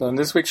So in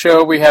this week's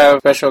show, we have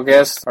special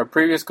guest, our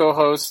previous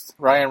co-host,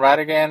 Ryan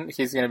Ratigan.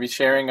 He's going to be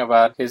sharing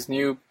about his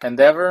new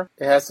endeavor.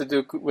 It has to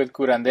do with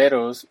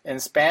curanderos.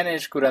 In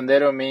Spanish,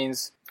 curandero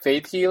means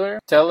faith healer.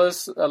 Tell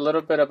us a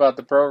little bit about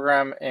the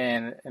program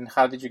and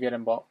how did you get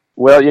involved?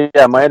 Well,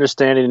 yeah, my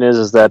understanding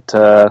is that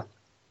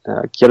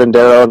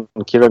curandero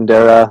and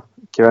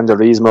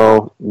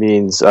curanderismo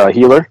means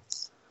healer,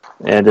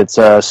 and it's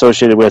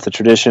associated with a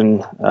tradition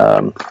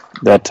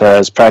that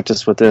is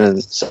practiced within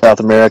South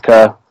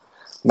America,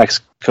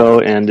 Mexico,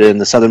 and in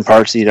the southern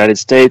parts of the United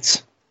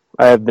States.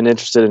 I have been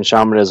interested in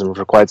shamanism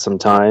for quite some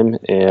time,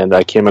 and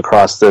I came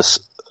across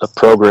this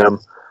program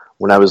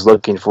when I was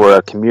looking for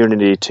a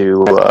community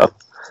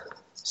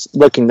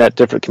looking at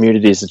different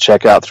communities to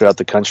check out throughout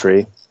the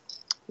country.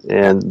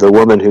 And the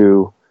woman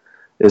who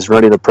is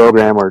running the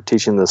program or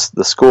teaching the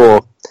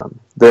school,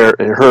 her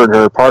and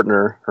her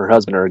partner, her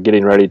husband, are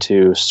getting ready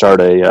to start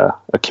a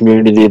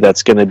community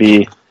that's going to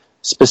be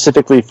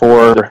specifically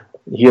for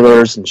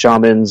healers and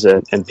shamans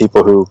and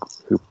people who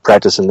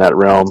practice in that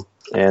realm.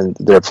 And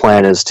their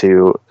plan is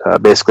to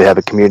basically have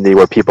a community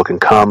where people can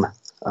come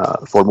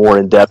for more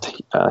in-depth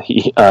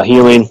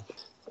healing,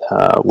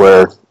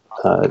 where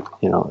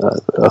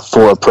a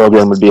full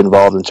program would be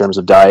involved in terms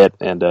of diet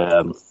and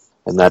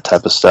that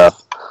type of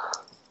stuff.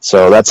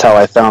 So that's how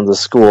I found the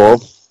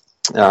school.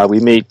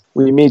 We meet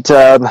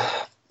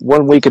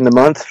 1 week in the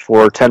month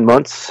for 10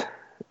 months,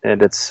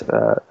 and it's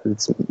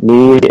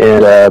me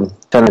and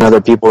 10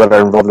 other people that are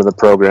involved in the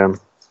program.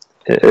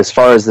 As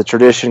far as the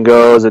tradition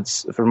goes,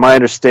 it's, from my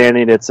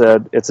understanding, it's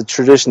a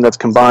tradition that's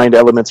combined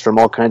elements from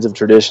all kinds of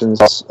traditions,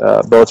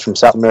 both from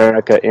South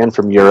America and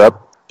from Europe.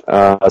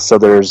 So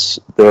there's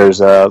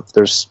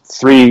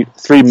three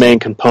main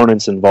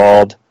components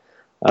involved: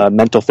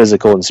 mental,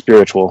 physical, and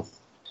spiritual.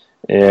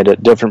 And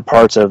at different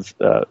parts of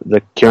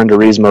the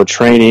curanderismo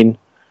training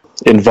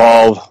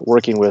involve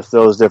working with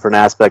those different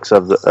aspects for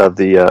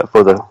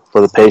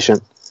the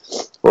patient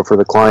or for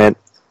the client.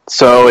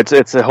 So it's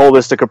a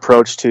holistic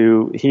approach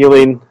to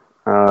healing,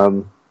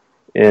 and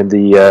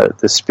the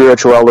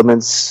spiritual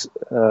elements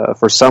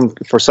for some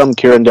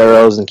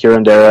curanderos and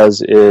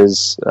curanderas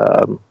is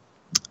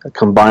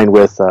combined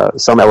with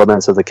some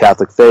elements of the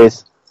Catholic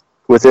faith.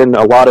 Within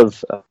a lot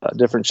of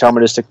different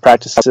shamanistic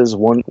practices,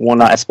 one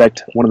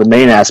of the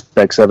main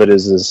aspects of it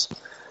is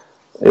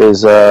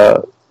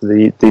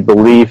the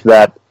belief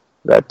that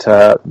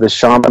the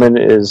shaman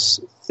is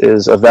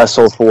a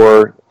vessel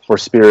for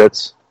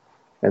spirits,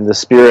 and the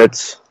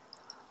spirits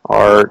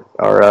are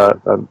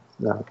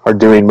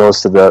doing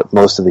most of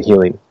the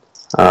healing.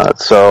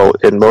 So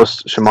in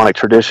most shamanic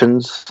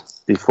traditions,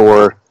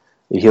 before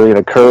the healing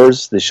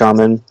occurs, the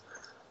shaman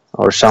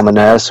or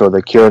shamaness or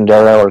the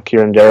curandero or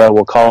curandera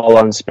will call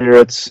on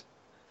spirits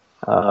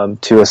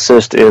to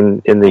assist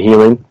in the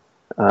healing.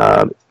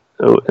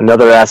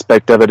 Another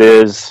aspect of it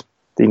is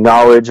the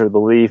knowledge or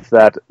belief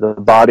that the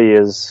body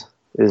is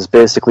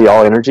basically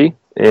all energy,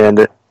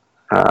 and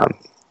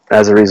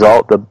as a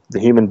result, the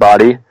human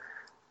body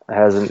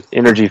has an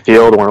energy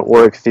field or an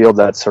auric field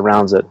that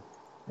surrounds it.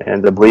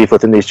 And the belief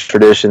within these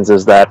traditions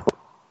is that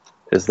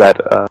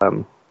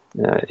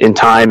in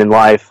time in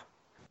life,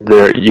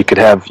 you could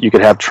have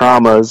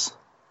traumas,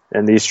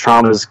 and these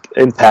traumas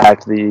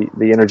impact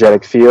the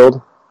energetic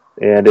field.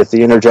 And if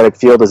the energetic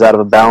field is out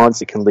of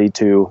balance, it can lead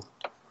to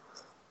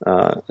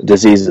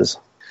diseases.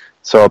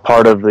 So a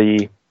part of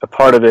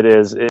it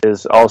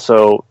is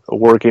also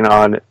working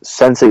on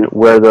sensing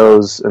where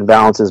those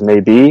imbalances may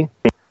be,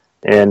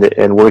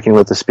 and working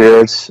with the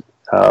spirits,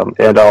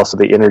 and also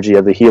the energy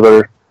of the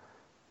healer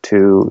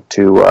to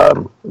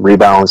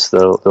rebalance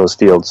those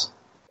fields.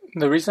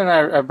 The reason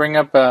I bring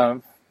up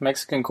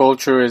Mexican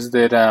culture is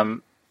that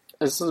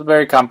this is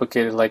very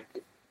complicated. Like,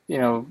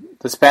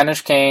 the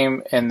Spanish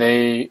came and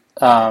they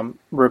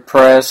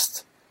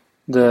repressed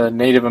the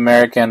Native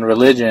American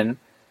religion.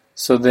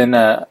 So then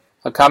a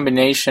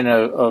combination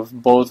of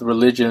both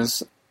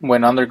religions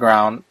went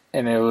underground,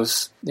 and it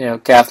was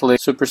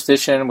Catholic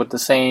superstition with the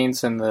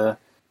saints and the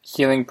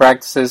healing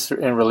practices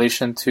in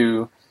relation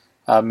to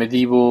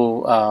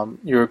medieval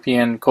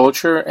European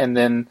culture, and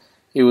then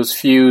it was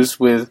fused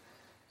with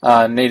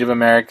Native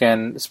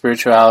American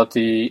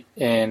spirituality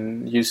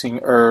and using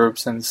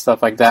herbs and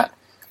stuff like that.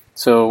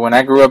 So when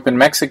I grew up in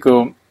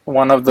Mexico,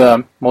 one of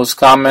the most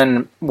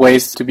common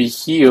ways to be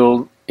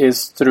healed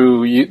is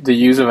through the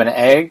use of an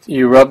egg.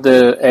 You rub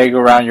the egg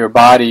around your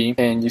body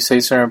and you say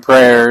certain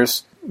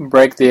prayers,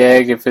 break the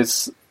egg. If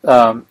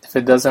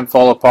it doesn't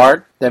fall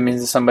apart, that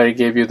means that somebody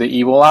gave you the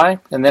evil eye.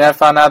 And then I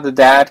found out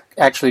that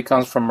actually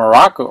comes from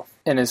Morocco.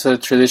 And it's a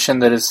tradition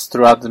that is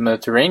throughout the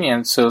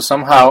Mediterranean. So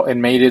somehow it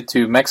made it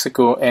to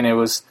Mexico and it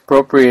was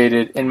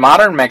appropriated. In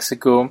modern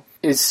Mexico,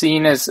 it's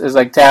seen as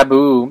like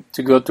taboo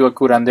to go to a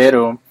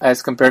curandero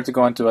as compared to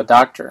going to a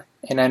doctor.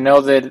 And I know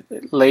that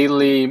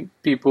lately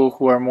people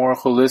who are more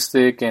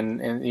holistic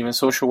and even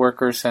social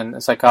workers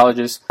and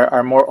psychologists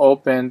are more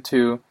open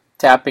to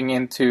tapping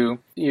into,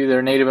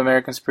 either Native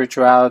American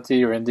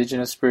spirituality or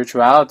indigenous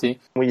spirituality.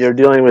 When you're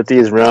dealing with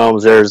these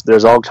realms,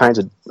 there's all types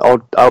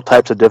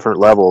of different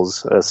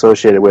levels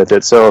associated with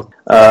it. So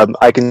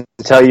I can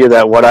tell you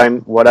that what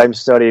I'm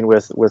studying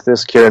with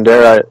this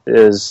Curandero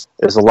is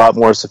a lot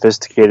more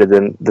sophisticated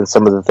than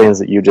some of the things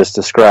that you just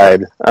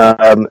described.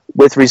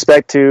 With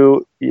respect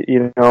to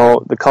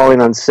the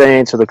calling on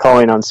saints or the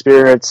calling on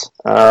spirits,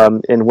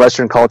 in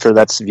Western culture,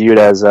 that's viewed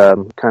as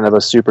kind of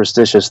a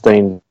superstitious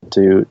thing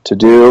to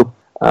do.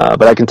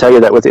 But I can tell you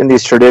that within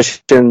these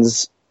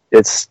traditions,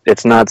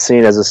 it's not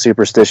seen as a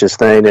superstitious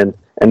thing,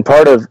 and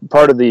part of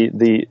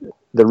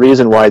the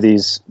reason why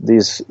these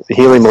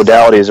healing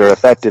modalities are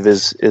effective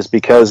is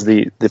because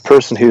the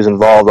person who's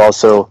involved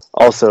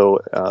also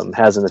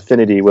has an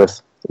affinity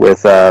with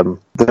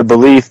the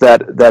belief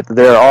that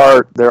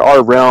there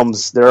are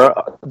realms,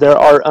 there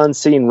are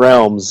unseen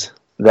realms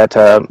that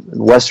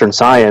Western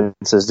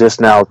science is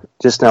just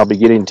now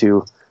beginning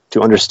to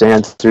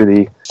understand through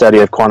the study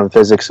of quantum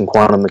physics and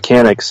quantum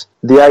mechanics.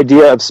 The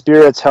idea of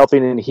spirits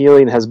helping and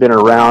healing has been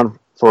around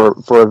for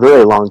a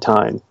very long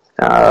time.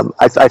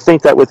 I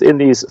think that within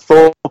these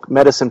folk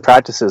medicine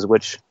practices,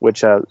 which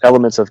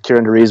elements of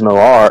Curanderismo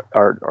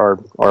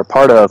are a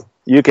part of,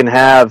 you can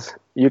have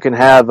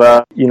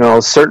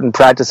certain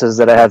practices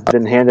that have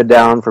been handed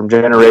down from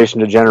generation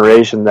to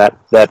generation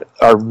that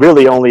are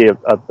really only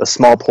a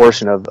small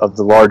portion of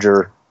the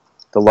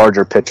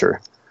larger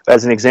picture.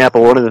 As an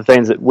example, one of the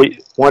things that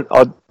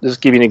I'll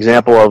just give you an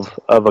example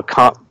of a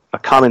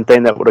common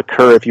thing that would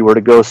occur if you were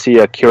to go see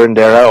a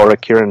curandera or a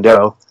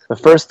curandero. The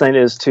first thing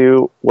is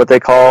to what they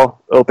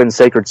call open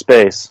sacred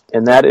space,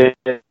 and that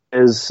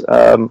is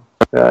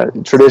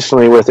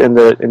traditionally within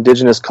the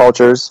indigenous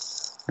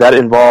cultures, that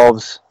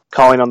involves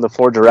calling on the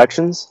four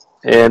directions,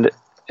 and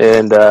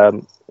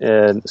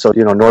so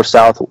north,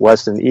 south,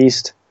 west, and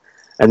east,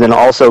 and then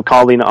also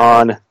calling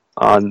on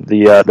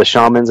the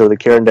shamans or the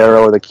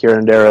curandero or the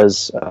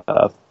curandera's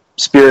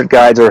spirit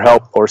guides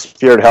or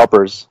spirit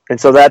helpers. And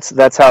so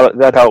that's how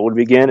it would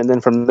begin. And then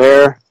from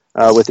there,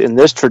 within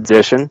this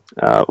tradition,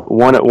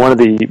 one of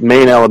the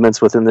main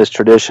elements within this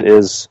tradition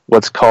is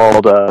what's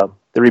called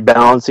the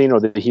rebalancing or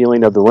the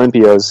healing of the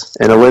Olympias.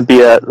 And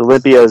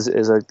Olympias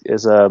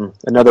is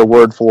another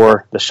word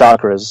for the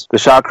chakras. The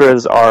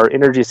chakras are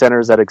energy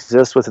centers that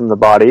exist within the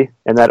body,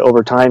 and that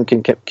over time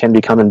can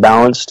become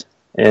imbalanced,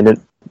 and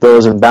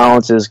those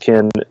imbalances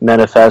can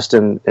manifest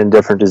in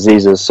different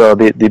diseases. So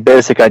the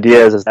basic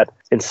idea is that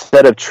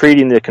instead of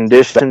treating the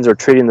conditions or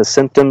treating the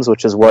symptoms,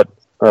 which is what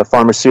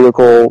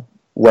pharmaceutical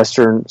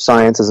Western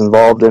science is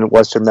involved in,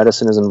 Western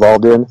medicine is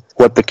involved in,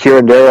 what the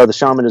curandero, the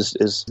shaman,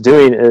 is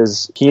doing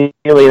is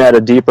healing at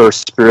a deeper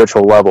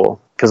spiritual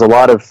level. Because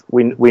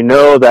we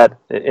know that,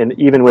 and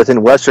even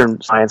within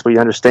Western science, we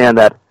understand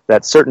that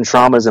certain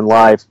traumas in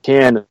life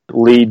can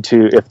lead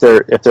to, if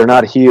they're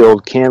not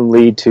healed, can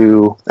lead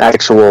to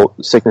actual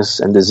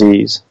sickness and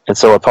disease. And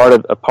so a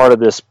part of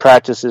this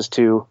practice is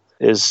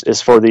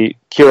for the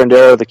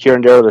curandero,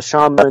 the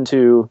shaman,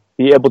 to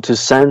be able to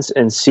sense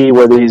and see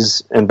where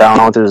these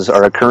imbalances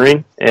are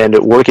occurring, and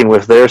working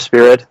with their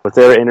spirit, with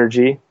their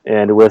energy,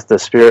 and with the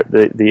spirit,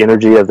 the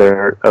energy of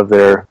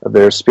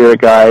their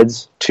spirit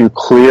guides, to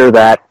clear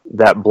that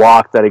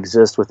block that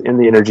exists within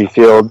the energy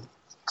field,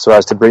 so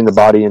as to bring the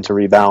body into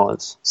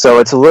rebalance. So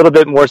it's a little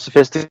bit more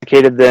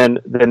sophisticated than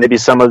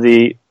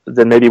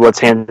maybe what's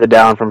handed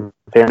down from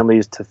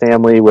families to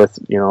family, with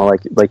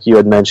like you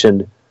had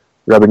mentioned,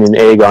 rubbing an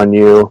egg on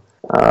you.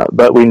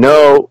 But we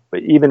know,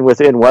 even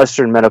within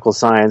Western medical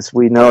science,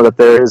 we know that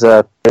there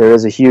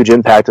is a huge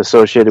impact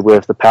associated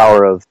with the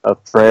power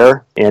of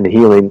prayer and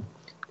healing.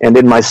 And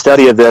in my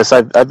study of this,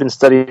 I've been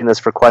studying this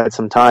for quite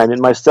some time.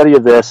 In my study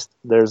of this,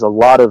 there's a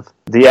lot of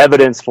the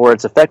evidence for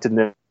its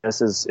effectiveness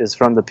is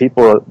from the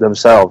people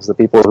themselves, the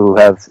people who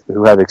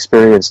have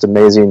experienced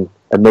amazing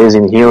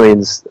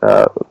healings,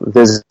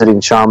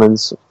 visiting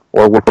shamans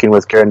or working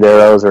with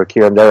curanderos or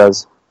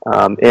curanderas.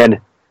 And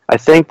I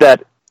think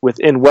that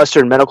within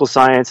Western medical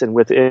science and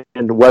within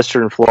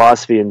Western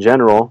philosophy in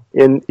general,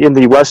 in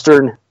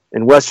Western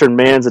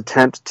man's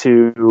attempt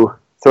to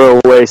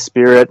throw away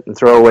spirit and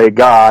throw away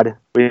God,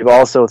 we've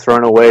also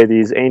thrown away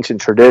these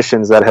ancient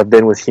traditions that have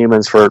been with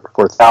humans for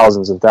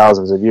thousands and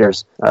thousands of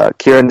years.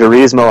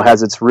 Curanderismo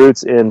has its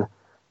roots in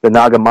the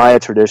Naga-Maya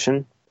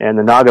tradition, and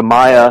the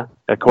Naga-Maya,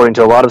 according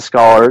to a lot of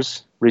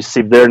scholars,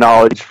 received their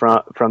knowledge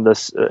from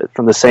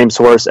the same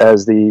source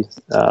as the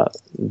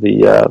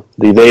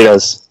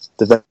Vedas,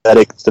 the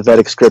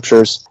Vedic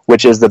scriptures,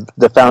 which is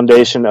the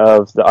foundation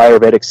of the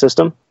Ayurvedic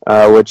system,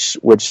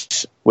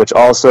 which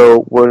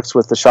also works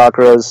with the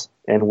chakras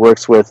and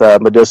works with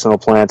medicinal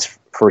plants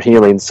for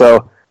healing.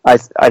 So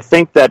I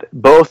think that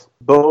both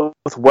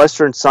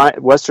Western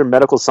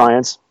medical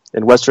science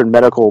and Western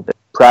medical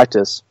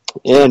practice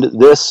and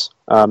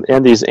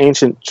these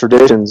ancient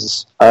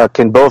traditions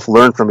can both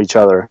learn from each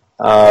other.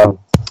 And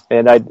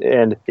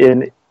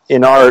in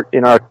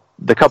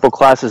the couple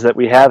classes that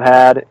we have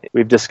had,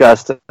 we've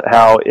discussed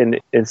how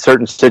in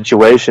certain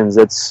situations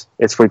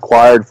it's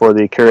required for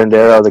the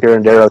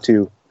curandero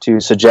to to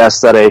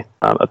suggest that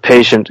a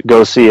patient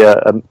go see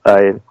a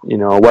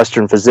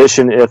Western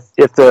physician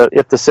if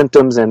the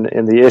symptoms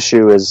and the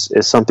issue is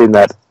something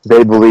that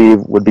they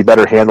believe would be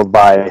better handled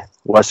by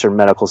Western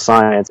medical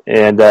science.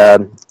 And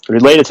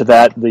related to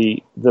that,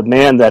 the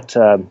man that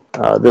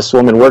this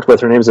woman worked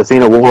with, her name is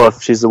Athena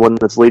Wolf. She's the one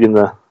that's leading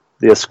the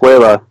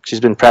escuela. She's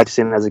been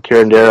practicing as a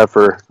curandera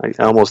for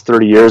almost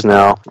 30 years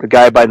now. A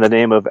guy by the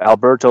name of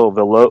Alberto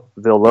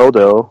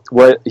Villoldo.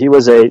 He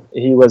was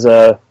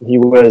a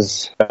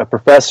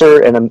professor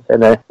and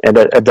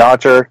a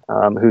doctor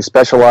who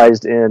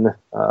specialized in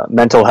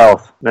mental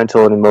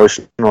and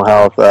emotional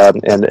health,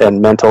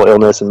 and mental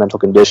illness and mental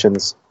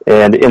conditions.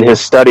 And in his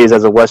studies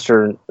as a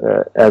Western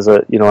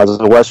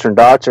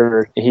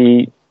doctor,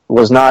 he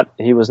was not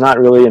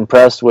really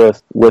impressed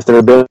with their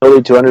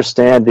ability to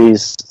understand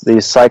these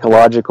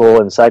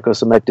psychological and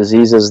psychosomatic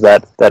diseases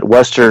that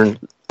Western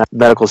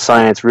medical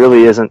science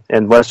really isn't,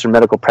 and Western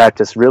medical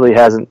practice really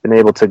hasn't been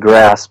able to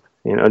grasp.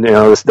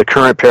 The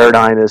current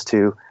paradigm is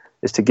to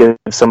give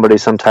somebody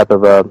some type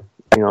of a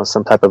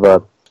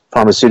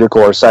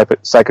pharmaceutical or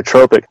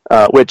psychotropic,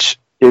 which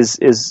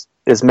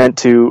is meant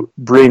to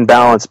bring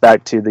balance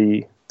back to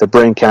the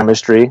brain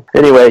chemistry.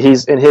 Anyway,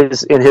 he's in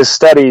his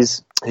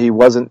studies. He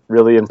wasn't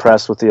really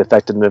impressed with the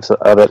effectiveness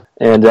of it,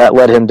 and that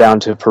led him down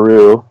to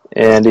Peru.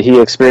 And he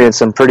experienced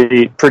some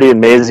pretty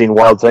amazing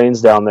wild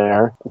things down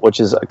there, which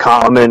is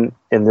common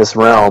in this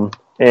realm.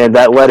 And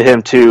that led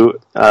him to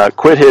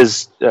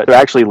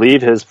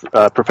leave his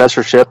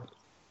professorship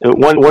at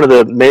one of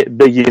the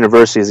big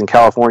universities in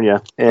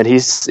California. And he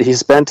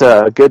spent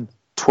a good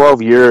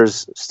 12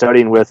 years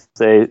studying with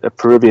a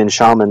Peruvian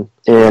shaman,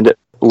 and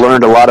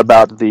learned a lot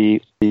about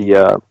the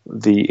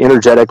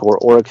energetic or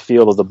auric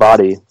field of the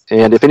body.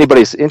 And if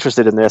anybody's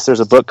interested in this,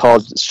 there's a book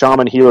called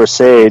Shaman, Healer,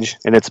 Sage,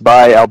 and it's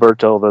by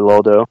Alberto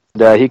Villoldo.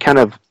 He kind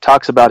of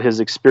talks about his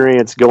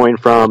experience going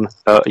from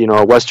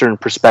a Western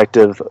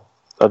perspective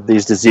of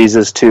these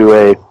diseases to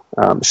a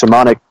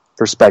shamanic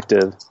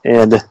perspective.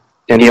 And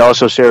he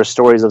also shares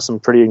stories of some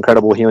pretty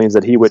incredible healings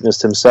that he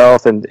witnessed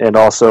himself and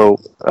also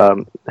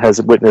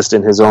has witnessed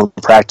in his own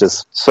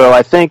practice. So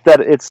I think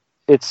that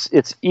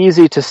it's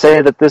easy to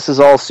say that this is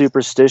all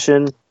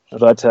superstition,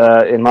 but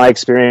in my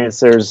experience,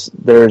 there's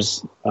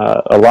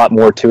a lot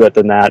more to it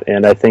than that,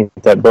 and I think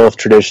that both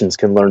traditions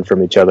can learn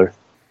from each other.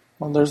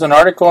 Well, there's an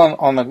article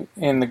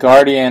in the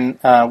Guardian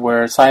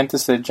where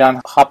scientists at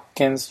Johns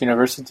Hopkins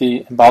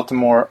University in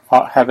Baltimore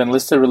have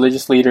enlisted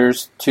religious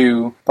leaders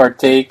to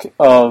partake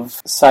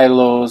of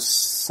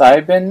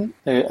psilocybin,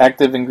 the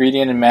active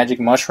ingredient in magic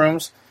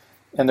mushrooms,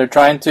 and they're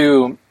trying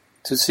to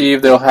see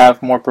if they'll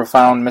have more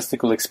profound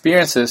mystical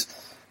experiences.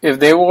 If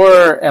they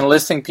were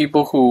enlisting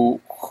people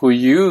who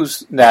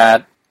use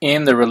that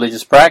in the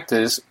religious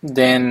practice,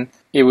 then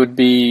it would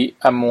be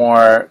a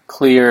more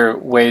clear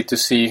way to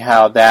see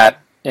how that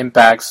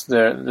impacts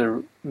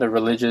the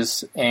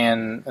religious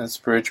and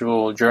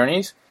spiritual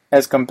journeys,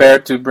 as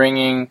compared to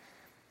bringing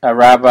a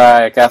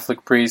rabbi, a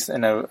Catholic priest,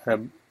 and a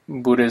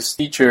Buddhist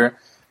teacher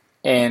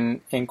and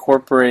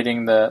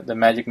incorporating the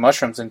magic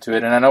mushrooms into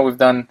it. And I know we've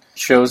done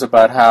shows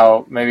about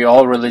how maybe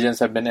all religions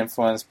have been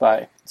influenced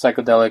by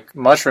psychedelic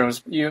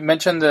mushrooms. You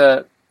mentioned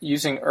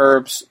using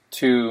herbs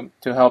to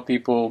help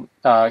people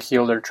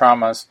heal their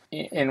traumas.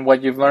 In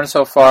what you've learned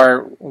so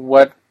far,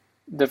 what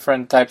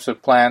different types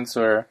of plants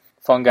or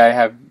fungi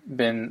have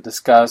been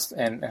discussed,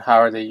 and how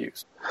are they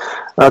used?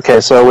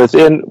 Okay, so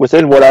within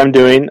what I'm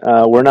doing,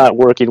 we're not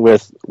working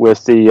with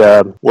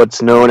the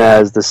what's known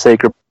as the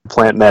sacred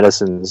plant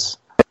medicines.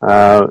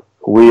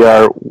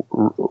 We're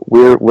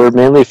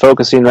mainly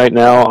focusing right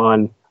now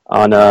on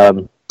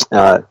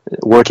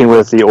working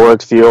with the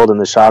auric field and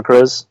the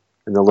chakras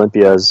and the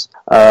Olympias.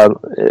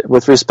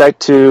 With respect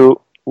to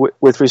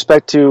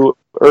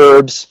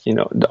herbs,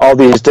 all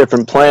these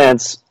different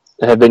plants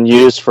have been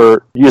used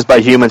by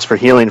humans for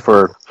healing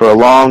for a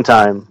long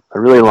time, a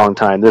really long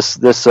time. This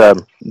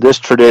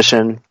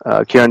tradition,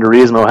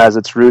 Curanderismo, has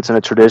its roots in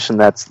a tradition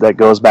that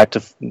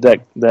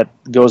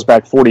goes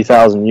back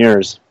 40,000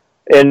 years.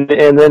 And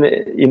then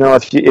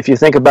if you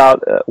think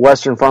about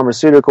Western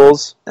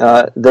pharmaceuticals,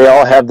 they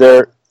all have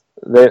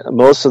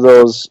most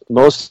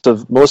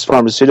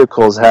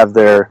pharmaceuticals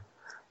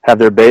have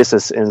their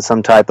basis in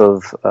some type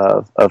of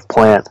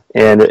plant,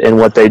 and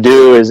what they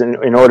do is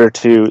in order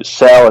to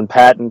sell and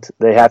patent,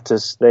 they have to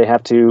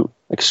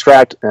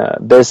extract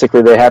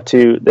they have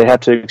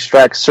to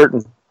extract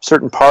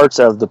certain parts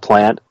of the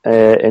plant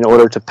in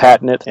order to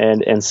patent it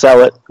and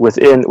sell it.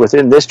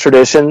 Within this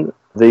tradition,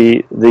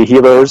 the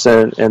healers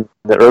and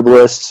the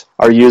herbalists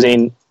are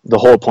using the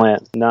whole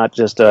plant, not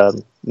just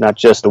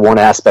one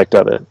aspect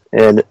of it.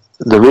 And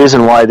the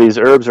reason why these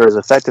herbs are as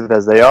effective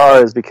as they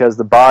are is because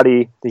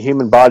the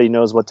human body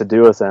knows what to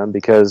do with them,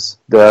 because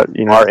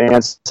our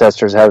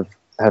ancestors have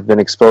been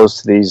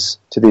exposed to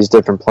these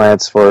different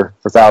plants for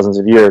thousands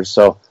of years.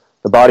 So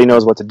the body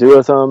knows what to do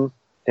with them,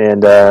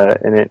 and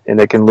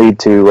it can lead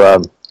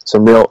to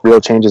some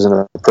real changes in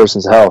a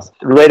person's health.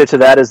 Related to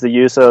that is the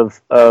use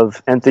of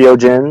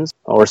entheogens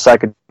or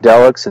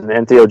psychedelics, and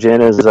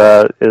entheogen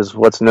is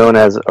what's known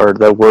as, or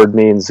the word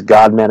means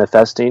God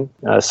manifesting.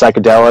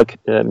 Psychedelic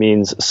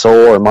means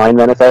soul or mind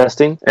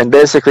manifesting. And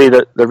basically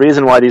the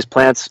reason why these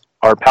plants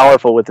are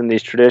powerful within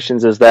these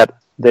traditions is that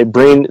they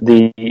bring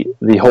the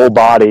whole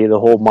body, the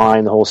whole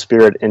mind, the whole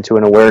spirit into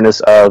an awareness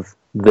of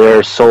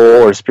their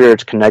soul or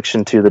spirit's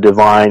connection to the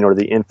divine or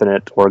the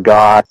infinite or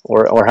God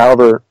or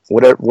however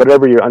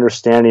whatever your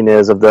understanding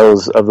is of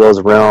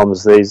those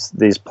realms.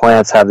 These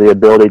plants have the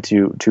ability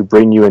to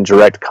bring you in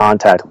direct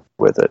contact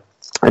with it.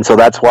 And so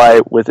that's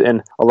why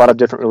within a lot of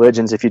different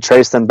religions, if you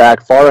trace them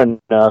back far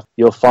enough,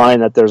 you'll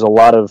find that there's a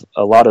lot of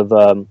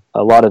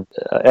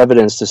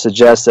evidence to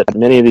suggest that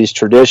many of these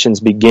traditions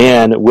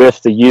began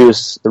with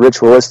the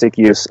ritualistic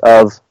use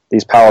of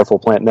these powerful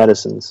plant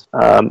medicines.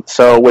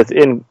 So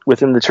within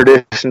the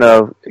tradition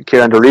of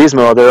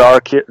curanderismo, there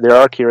are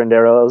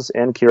curanderos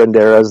and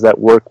curanderas that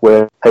work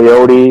with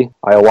peyote,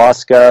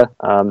 ayahuasca.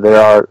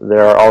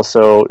 There are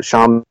also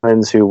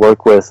shamans who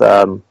work with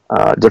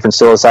different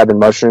psilocybin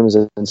mushrooms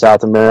in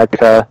South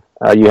America.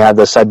 You have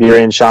the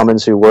Siberian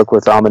shamans who work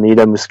with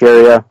Amanita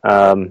muscaria,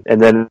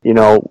 and then you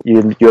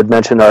had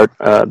mentioned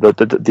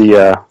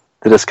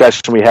the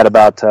discussion we had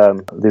about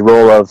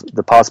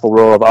the possible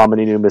role of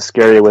Amanita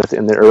muscaria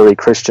within the early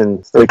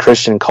Christian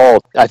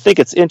cult. I think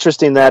it's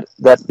interesting that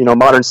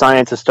modern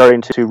science is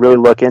starting to really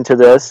look into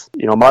this.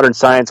 Modern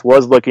science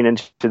was looking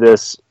into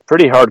this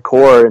pretty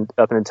hardcore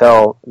up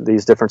until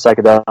these different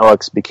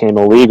psychedelics became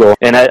illegal.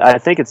 And I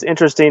think it's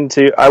interesting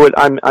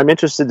I'm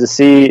interested to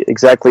see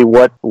exactly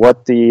what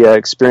the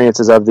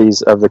experiences of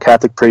the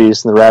Catholic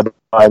priests and the rabbi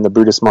and the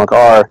Buddhist monk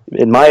are.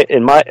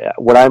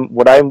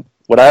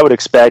 What I would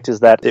expect is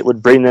that it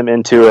would bring them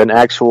into an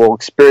actual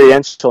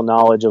experiential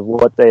knowledge of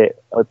what they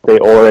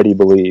already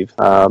believe,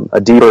 a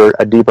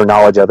deeper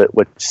knowledge of it,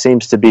 which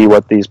seems to be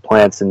what these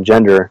plants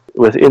engender.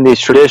 Within these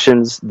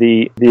traditions,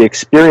 the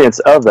experience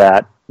of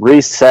that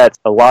resets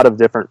a lot of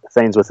different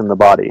things within the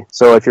body.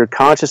 So if your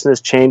consciousness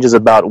changes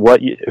about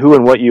who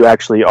and what you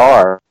actually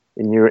are,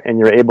 and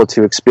you're able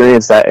to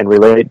experience that and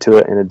relate to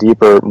it in a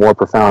deeper, more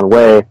profound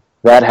way,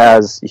 that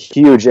has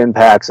huge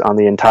impacts on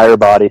the entire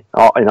body,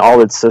 in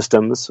all its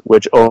systems,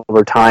 which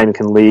over time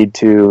can lead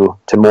to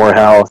more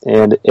health.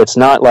 And it's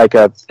not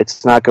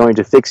going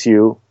to fix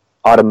you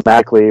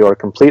automatically or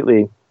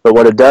completely, but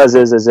what it does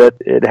is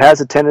it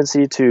has a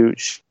tendency to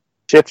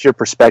shift your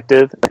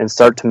perspective and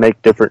start to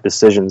make different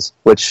decisions,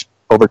 which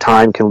over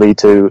time can lead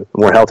to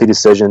more healthy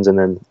decisions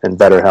and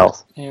better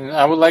health. And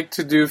I would like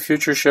to do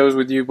future shows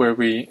with you where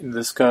we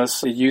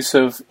discuss the use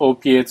of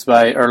opiates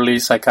by early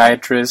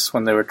psychiatrists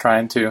when they were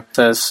trying to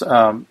assess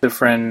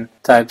different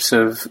types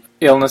of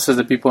illnesses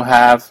that people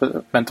have,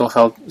 mental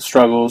health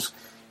struggles.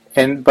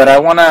 But I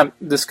want to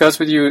discuss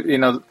with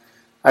you,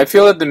 I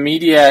feel that the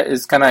media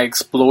is kind of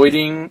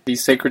exploiting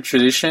these sacred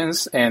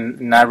traditions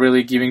and not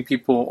really giving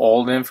people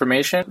all the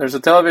information. There's a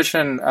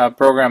television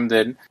program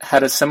that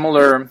had a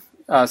similar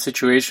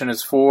situation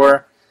as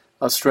 4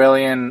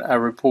 Australian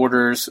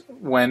reporters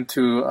went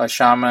to a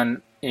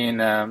shaman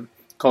in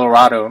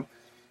Colorado,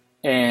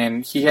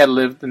 and he had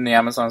lived in the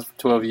Amazons for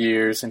 12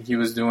 years, and he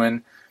was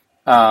doing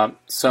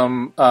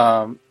some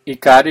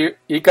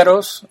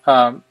Icaros,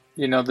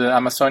 the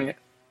Amazonia.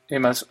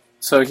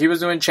 So he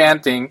was doing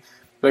chanting,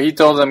 but he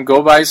told them,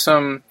 go buy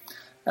some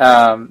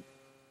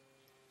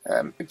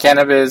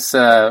cannabis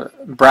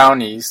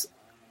brownies,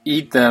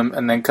 eat them,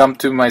 and then come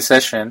to my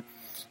session.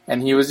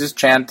 And he was just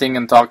chanting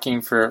and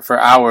talking for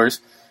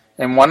hours.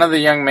 And one of the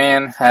young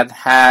men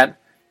had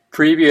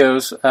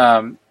previous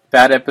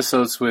bad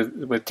episodes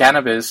with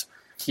cannabis.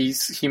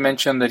 He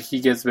mentioned that he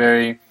gets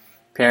very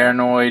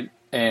paranoid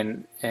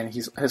and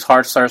his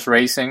heart starts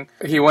racing.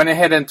 He went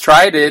ahead and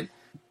tried it,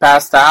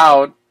 passed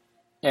out,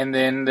 and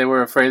then they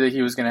were afraid that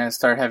he was going to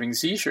start having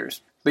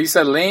seizures.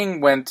 Lisa Ling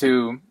went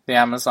to the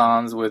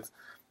Amazons with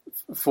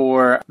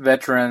 4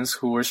 veterans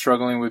who were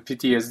struggling with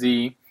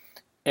PTSD.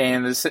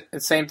 And the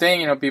same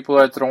thing, people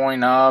are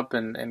throwing up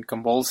and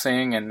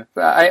convulsing. And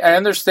I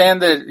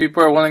understand that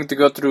people are willing to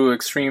go through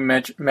extreme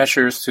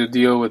measures to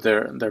deal with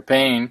their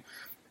pain.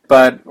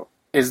 But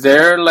is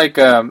there like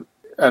a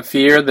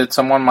fear that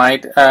someone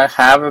might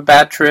have a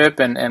bad trip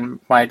and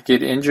might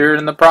get injured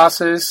in the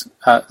process?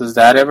 Does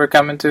that ever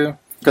come into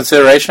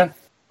consideration?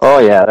 Oh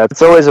yeah,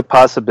 that's always a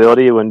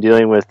possibility when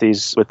dealing with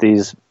these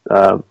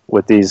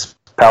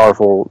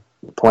powerful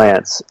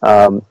plants.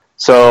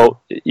 So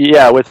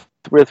yeah, with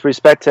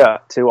respect to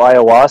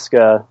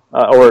ayahuasca,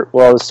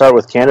 let's start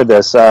with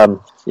cannabis.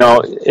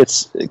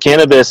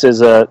 Cannabis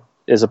is a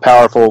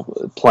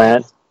powerful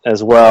plant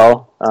as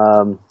well.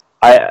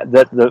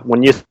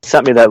 When you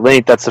sent me that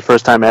link, that's the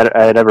first time I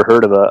had ever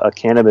heard of a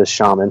cannabis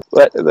shaman.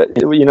 But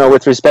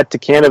with respect to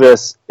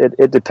cannabis,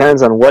 it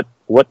depends on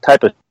what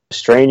type of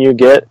strain you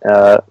get.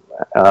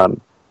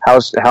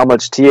 How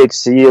much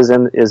THC is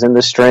in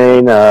the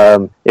strain.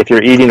 If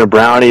you're eating a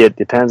brownie, it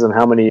depends on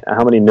how many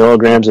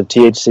milligrams of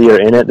THC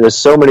are in it. There's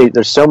so many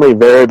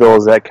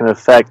variables that can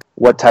affect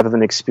what type of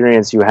an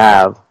experience you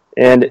have.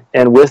 And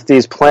with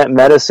these plant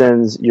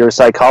medicines, your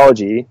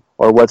psychology,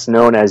 or what's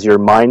known as your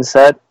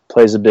mindset,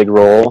 plays a big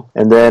role.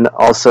 And then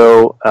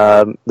also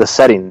the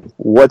setting.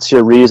 What's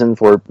your reason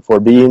for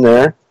being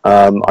there?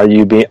 Are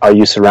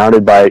you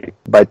surrounded by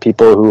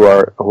people who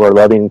are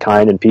loving,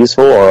 kind, and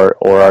peaceful,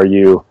 or are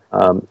you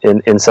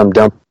in some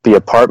dumpy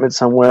apartment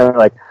somewhere?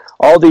 Like,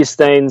 all these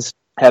things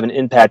have an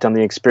impact on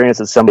the experience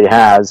that somebody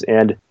has.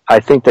 And I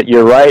think that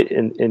you're right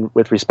in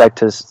with respect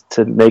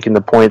to making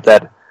the point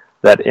that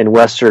in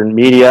Western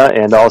media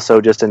and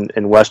also just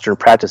in Western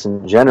practice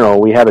in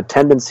general, we have a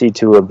tendency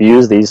to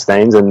abuse these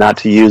things and not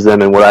to use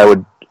them in what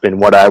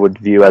I would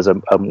view as a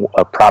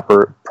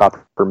proper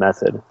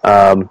method.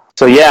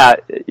 So yeah,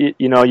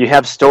 you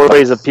have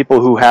stories of people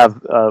who have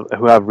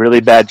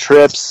really bad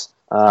trips.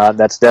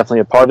 That's definitely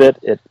a part of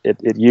it.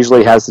 It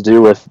usually has to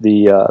do with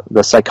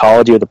the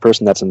psychology of the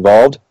person that's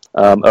involved.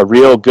 A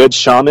real good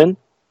shaman,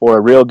 or a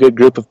real good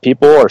group of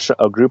people, or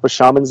a group of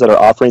shamans that are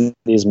offering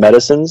these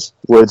medicines,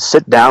 would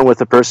sit down with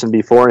the person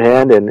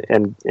beforehand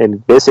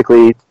and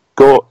basically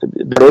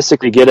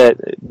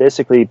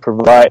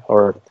provide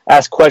or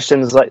ask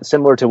questions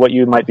similar to what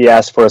you might be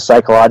asked for a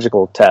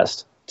psychological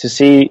test, to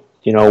see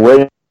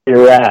where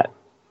you're at,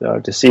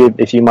 to see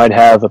if you might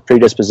have a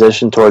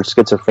predisposition towards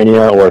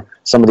schizophrenia or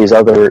some of these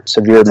other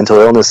severe mental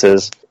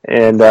illnesses.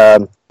 And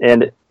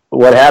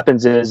what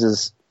happens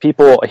is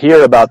people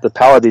hear about the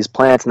power of these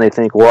plants and they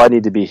think, well, I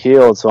need to be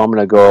healed, so I'm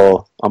going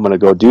to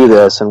go do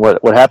this. And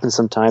what happens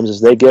sometimes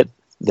is they go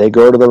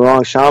to the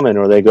wrong shaman,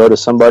 or they go to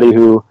somebody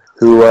who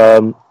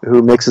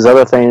mixes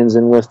other things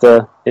in with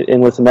the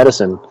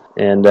medicine,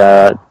 and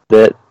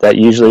that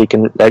usually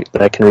can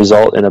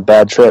result in a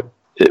bad trip.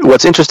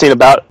 What's interesting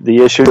about the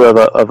issue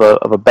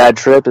of a bad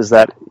trip is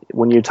that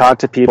when you talk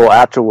to people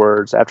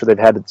afterwards, after they've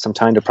had some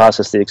time to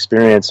process the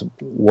experience,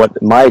 what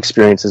my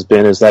experience has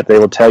been is that they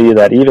will tell you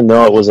that even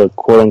though it was a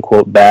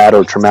quote-unquote bad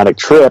or traumatic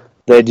trip,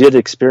 they did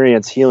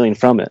experience healing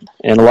from it.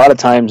 And a lot of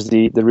times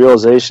the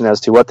realization as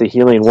to what the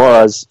healing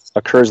was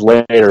occurs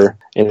later,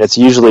 and it's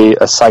usually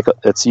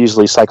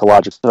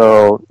psychological.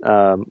 So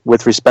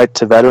with respect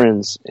to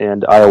veterans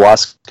and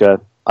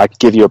ayahuasca, I could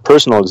give you a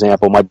personal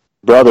example. My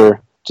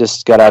brother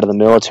just got out of the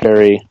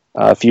military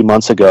a few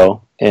months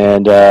ago,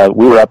 and I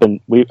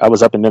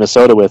was up in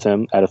Minnesota with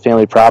him at a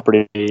family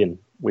property, and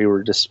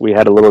we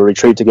had a little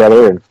retreat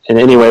together. And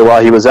anyway,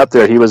 while he was up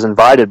there, he was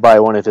invited by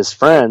one of his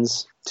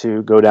friends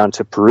to go down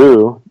to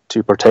Peru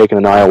to partake in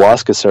an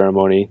ayahuasca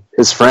ceremony.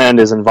 His friend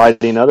is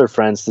inviting other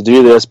friends to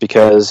do this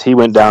because he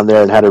went down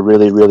there and had a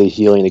really, really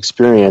healing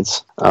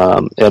experience.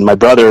 And my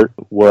brother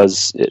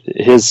was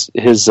he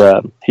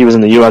was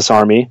in the U.S.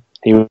 Army.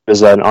 He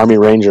was an Army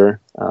Ranger,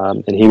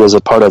 and he was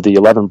a part of the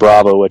 11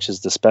 Bravo, which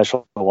is the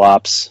Special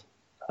Ops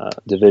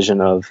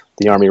division of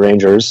the Army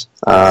Rangers.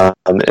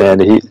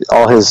 And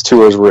all his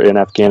tours were in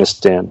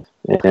Afghanistan.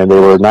 And they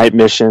were night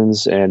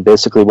missions, and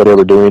basically what they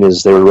were doing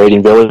is they were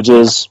raiding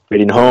villages,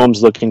 raiding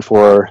homes, looking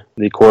for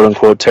the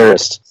quote-unquote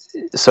terrorists.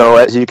 So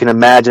as you can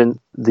imagine,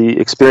 the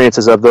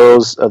experiences of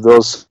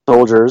those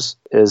soldiers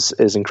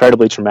is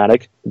incredibly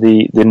traumatic.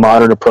 The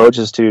modern approach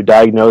is to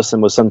diagnose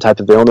them with some type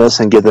of illness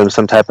and give them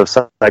some type of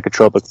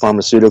psychotropic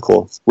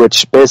pharmaceutical,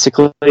 which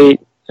basically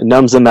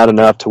numbs them out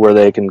enough to where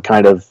they can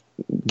kind of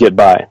get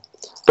by.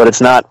 But it's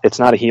not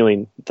a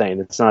healing thing.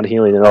 It's not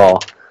healing at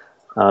all.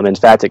 In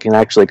fact, it can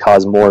actually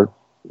cause more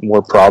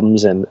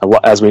problems, and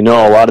as we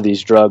know, a lot of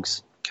these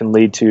drugs can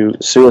lead to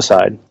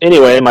suicide.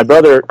 Anyway, my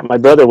brother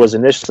was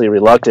initially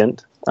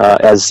reluctant,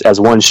 as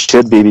one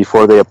should be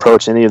before they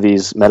approach any of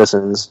these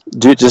medicines.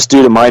 Due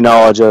to my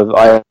knowledge of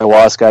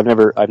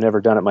ayahuasca, I've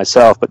never done it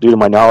myself, but due to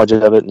my knowledge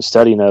of it and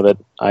studying of it,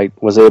 I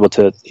was able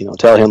to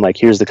tell him, like,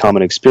 here's the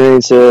common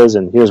experiences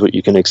and here's what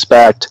you can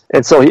expect.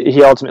 And so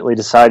he ultimately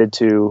decided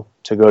to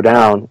go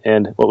down.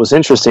 And what was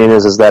interesting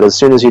is that as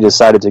soon as he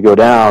decided to go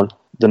down,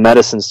 the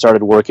medicine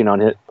started working on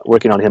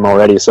him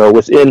already. So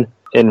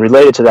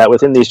related to that,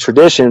 within these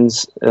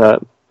traditions,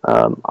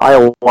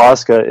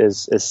 ayahuasca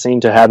is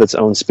seen to have its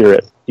own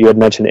spirit. You had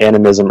mentioned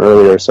animism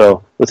earlier.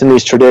 So within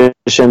these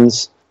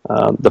traditions,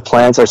 the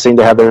plants are seen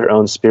to have their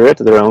own spirit,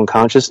 their own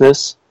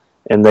consciousness,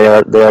 and they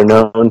are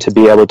known to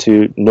be able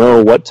to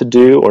know what to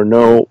do or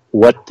know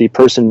what the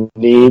person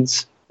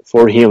needs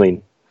for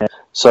healing.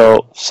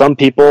 So some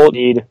people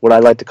need what I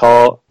like to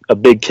call a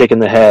big kick in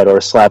the head or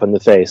a slap in the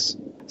face.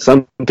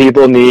 Some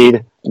people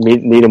need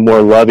a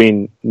more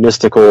loving,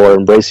 mystical, or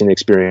embracing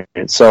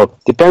experience. So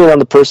depending on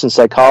the person's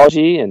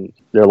psychology and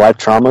their life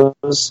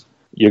traumas,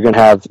 you're going to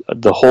have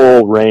the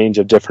whole range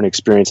of different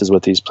experiences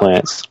with these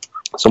plants.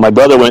 So my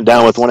brother went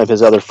down with one of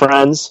his other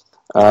friends,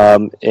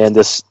 and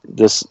this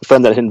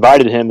friend that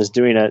invited him is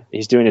doing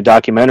a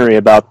documentary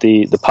about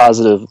the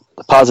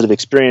positive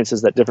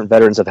experiences that different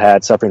veterans have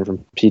had suffering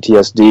from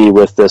PTSD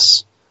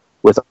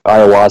with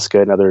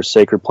ayahuasca and other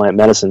sacred plant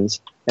medicines.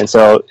 And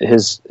so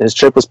his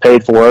trip was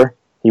paid for.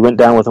 He went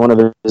down with one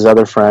of his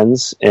other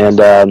friends, and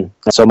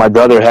so my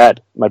brother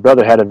had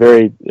a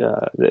very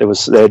they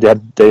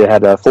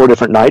had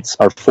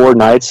 4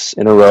 nights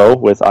in a row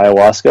with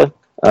ayahuasca.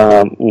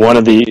 One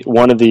of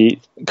the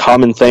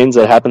common things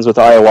that happens with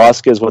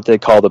ayahuasca is what they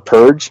call the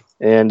purge,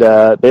 and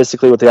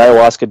basically what the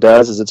ayahuasca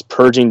does is it's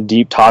purging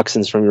deep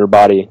toxins from your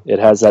body. It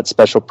has that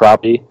special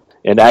property,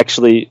 and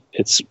actually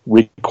it's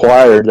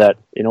required that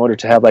in order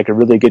to have like a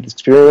really good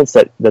experience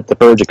that the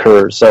purge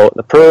occurs. So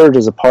the purge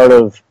is a part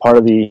of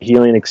the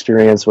healing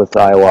experience with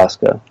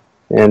ayahuasca.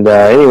 And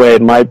anyway,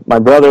 my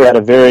brother had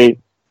a very,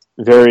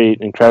 very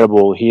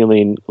incredible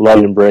healing,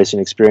 loving, embracing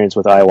experience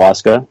with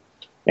ayahuasca,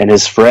 and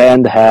his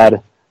friend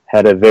had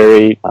a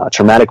very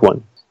traumatic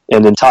one.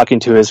 And in talking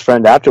to his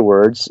friend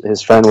afterwards,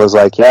 his friend was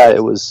like, "Yeah,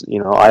 it was,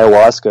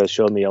 ayahuasca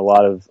showed me a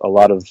lot of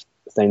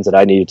things that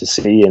I needed to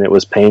see, and it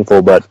was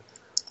painful, but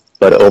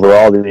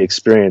overall the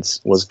experience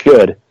was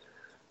good."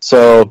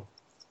 So,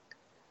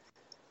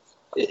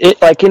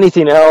 like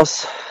anything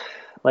else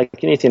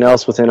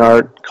within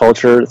our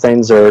culture,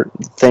 things are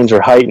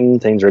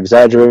heightened, things are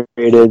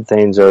exaggerated,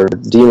 things are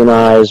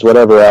demonized,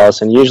 whatever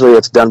else, and usually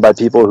it's done by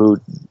people who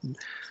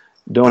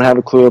don't have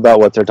a clue about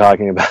what they're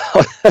talking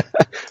about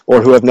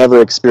or who have never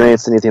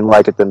experienced anything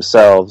like it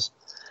themselves.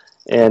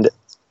 And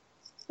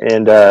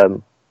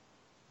that's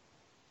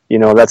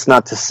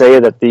not to say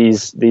that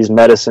these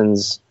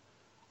medicines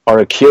are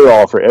a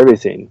cure-all for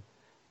everything,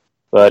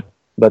 but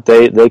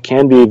they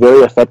can be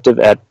very effective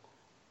at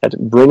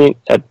bringing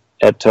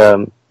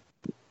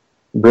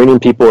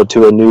people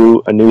to a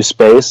new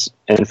space,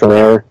 and from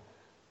there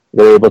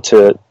they're able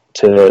to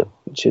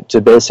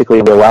basically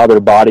allow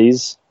their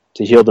bodies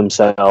to heal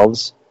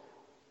themselves,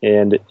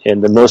 and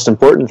the most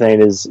important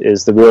thing is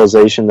the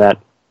realization that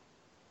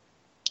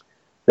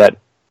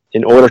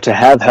in order to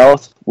have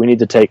health, we need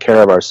to take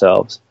care of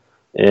ourselves,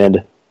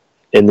 and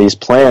these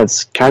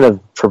plants kind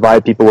of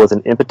provide people with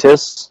an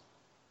impetus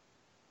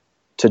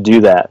to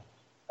do that.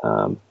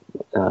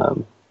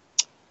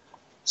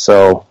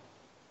 So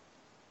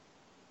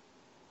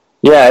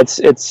yeah,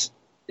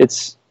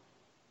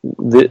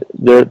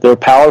 they're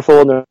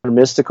powerful and they're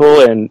mystical,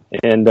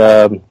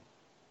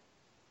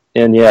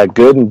 and yeah,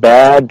 good and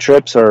bad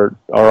trips are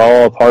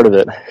all a part of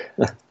it.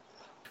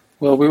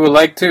 Well, we would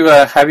like to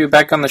have you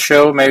back on the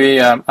show. Maybe,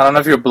 I don't know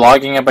if you're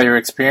blogging about your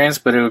experience,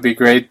 but it would be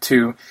great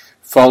to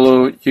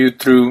follow you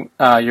through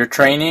your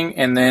training.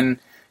 And then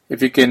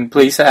if you can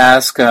please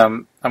ask,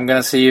 I'm going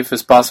to see if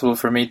it's possible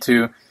for me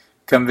to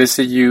come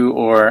visit you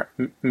or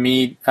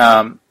meet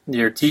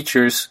your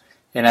teachers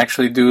and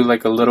actually do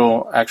like a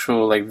little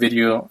actual like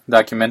video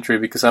documentary,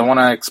 because I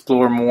want to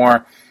explore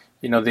more,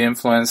 the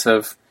influence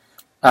of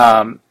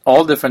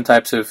all different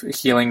types of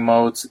healing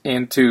modes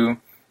into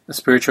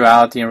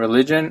spirituality and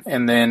religion,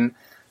 and then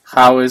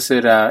how is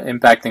it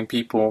impacting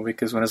people,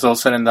 because when it's all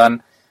said and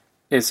done,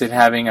 is it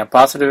having a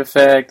positive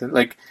effect,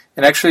 and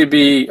actually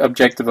be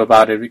objective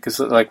about it, because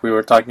like we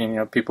were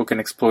talking, people can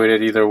exploit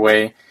it either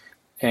way,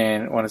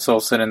 and when it's all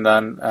said and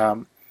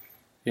done,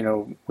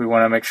 we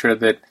want to make sure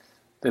that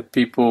the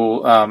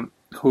people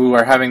who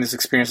are having these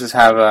experiences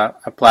have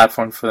a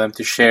platform for them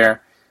to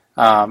share.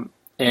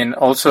 And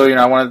also,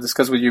 I want to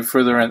discuss with you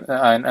further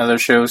in other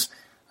shows,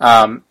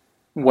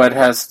 what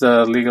has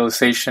the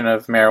legalization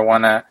of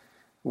marijuana,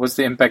 what's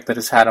the impact that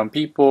it's had on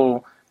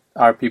people?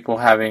 Are people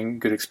having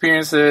good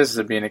experiences? Is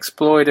it being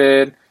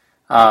exploited?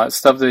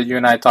 Stuff that you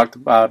and I talked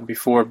about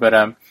before, but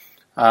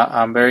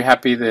I'm very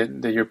happy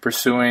that you're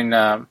pursuing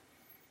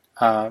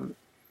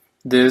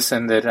this,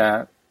 and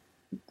that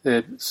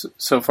it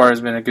so far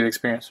has been a good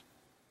experience.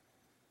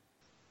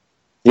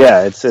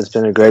 Yeah, it's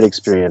been a great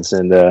experience,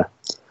 and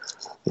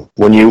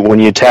when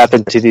you tap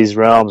into these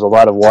realms, a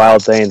lot of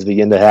wild things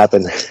begin to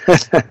happen,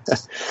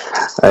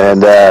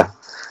 and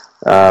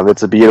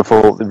it's a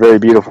very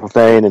beautiful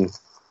thing, and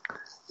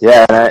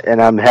yeah,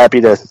 and I'm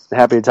happy to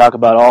talk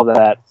about all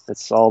that.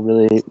 It's all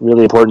really,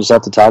 really important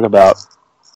stuff to talk about.